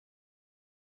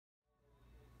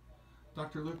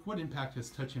Dr. Luke, what impact has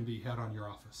TouchMD had on your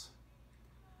office?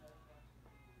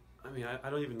 I mean, I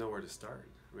don't even know where to start.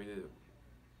 I mean,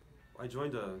 I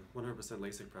joined a 100%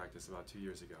 LASIK practice about 2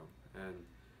 years ago, and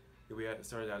we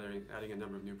started adding a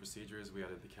number of new procedures. We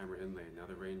added the camera inlay, now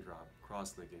the raindrop,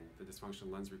 cross-linking, the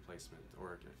dysfunctional lens replacement,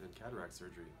 and cataract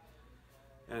surgery.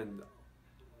 And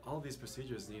all of these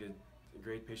procedures needed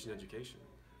great patient education.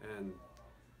 And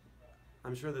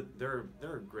I'm sure that there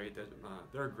are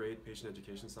great patient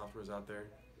education softwares out there,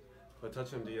 but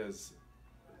TouchMD has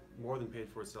more than paid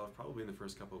for itself probably in the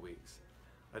first couple of weeks.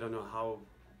 I don't know how.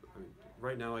 I mean,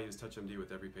 right now I use TouchMD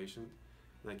with every patient,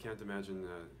 and I can't imagine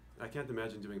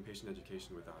doing patient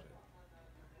education without it.